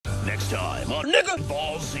Next time on Nigga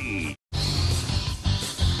Ball Z.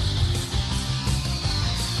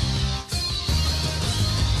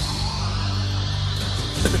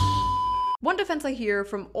 One defense I hear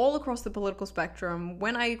from all across the political spectrum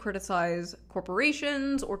when I criticize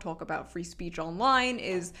corporations or talk about free speech online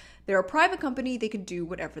is they're a private company, they can do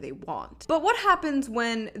whatever they want. But what happens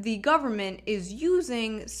when the government is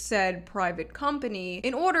using said private company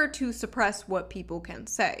in order to suppress what people can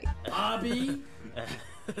say? Bobby?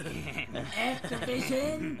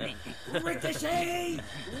 Activision? Ricochet?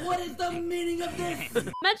 What is the meaning of this?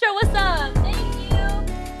 Metro, what's up? Thank you.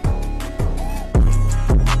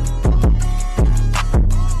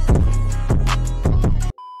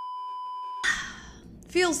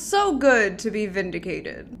 Feels so good to be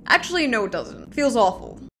vindicated. Actually, no it doesn't. Feels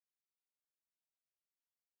awful.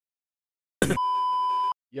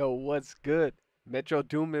 Yo, what's good?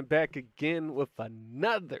 MetroDoomin back again with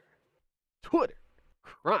another Twitter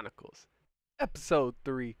Chronicles. Episode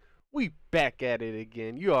 3. We back at it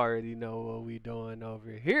again. You already know what we doing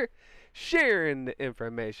over here. Sharing the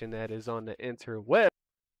information that is on the interweb.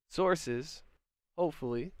 Sources,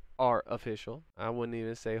 hopefully, are official. I wouldn't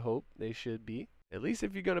even say hope. They should be. At least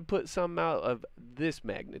if you're going to put something out of this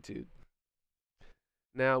magnitude.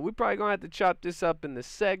 Now, we're probably going to have to chop this up into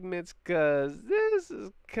segments because this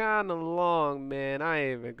is kind of long, man. I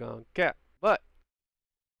ain't even going to cap. But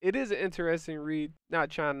it is an interesting read. Not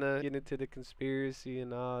trying to get into the conspiracy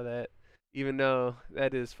and all that, even though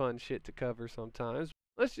that is fun shit to cover sometimes.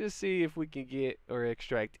 Let's just see if we can get or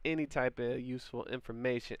extract any type of useful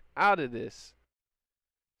information out of this.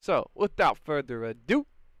 So, without further ado,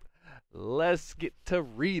 let's get to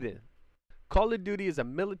reading. Call of Duty is a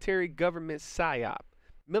military government psy-op.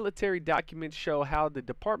 Military documents show how the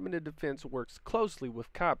Department of Defense works closely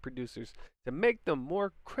with COD producers to make them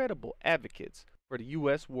more credible advocates for the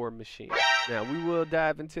U.S. war machine. Now, we will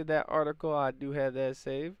dive into that article. I do have that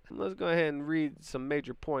saved. Let's go ahead and read some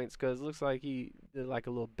major points because it looks like he did like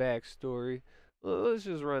a little backstory. Let's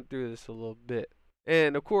just run through this a little bit.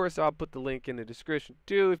 And of course, I'll put the link in the description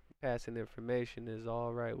too if passing information is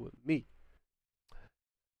all right with me.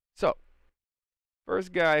 So,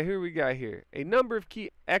 first guy, here we got here. A number of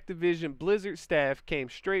key Activision Blizzard staff came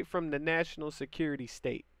straight from the national security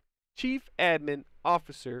state. Chief Admin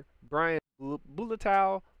Officer Brian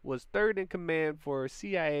Bullatow was third in command for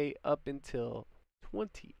CIA up until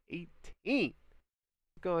 2018.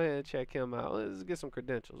 Go ahead and check him out. Let's get some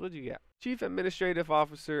credentials. What you got? Chief Administrative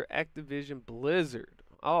Officer, Activision Blizzard.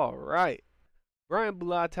 All right. Brian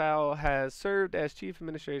Bullatow has served as Chief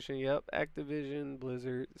Administration, Activision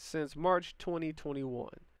Blizzard, since March 2021.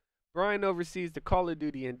 Brian oversees the Call of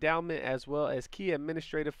Duty endowment as well as key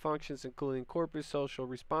administrative functions including corporate social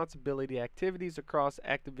responsibility activities across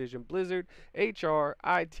Activision Blizzard, HR,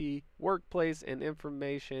 IT, workplace and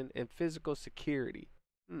information and physical security.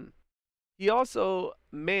 He also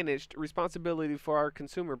managed responsibility for our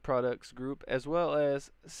consumer products group as well as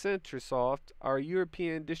Centrisoft, our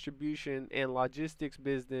European distribution and logistics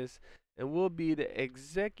business, and will be the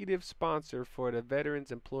executive sponsor for the Veterans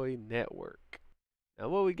Employee Network. Now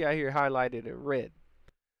what we got here highlighted in red.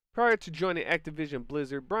 Prior to joining Activision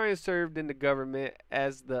Blizzard, Brian served in the government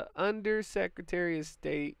as the Undersecretary of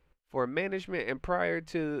State for Management and prior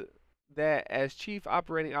to that as Chief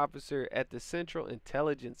Operating Officer at the Central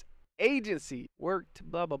Intelligence Agency. Worked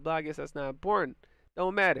blah blah blah. I guess that's not important.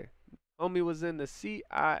 Don't matter. Homie was in the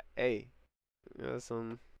CIA.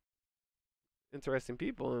 Some interesting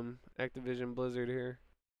people in Activision Blizzard here.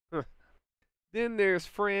 Then there's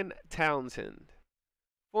Fran Townsend,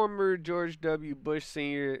 former George W. Bush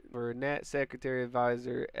Sr. or Nat Secretary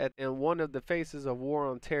Advisor and one of the faces of war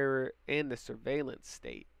on terror and the surveillance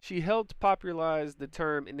state. She helped popularize the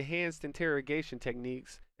term enhanced interrogation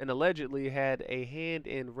techniques and allegedly had a hand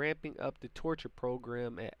in ramping up the torture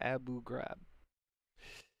program at Abu Ghraib.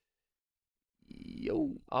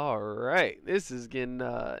 Yo. Alright, this is getting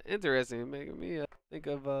interesting, making me think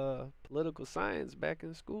of political science back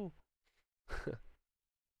in school.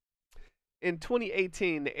 In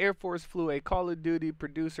 2018, the Air Force flew a Call of Duty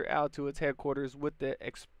producer out to its headquarters with the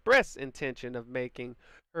express intention of making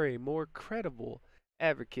her a more credible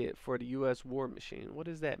advocate for the U.S. war machine. What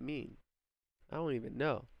does that mean? I don't even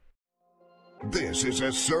know. This is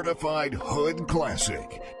a certified hood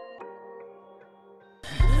classic.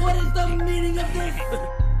 What is the meaning of this?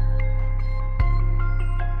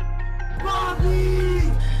 Bobby!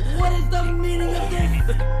 What is the meaning of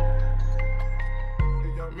this?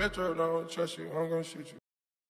 Metro don't trust you, I'm gonna shoot you.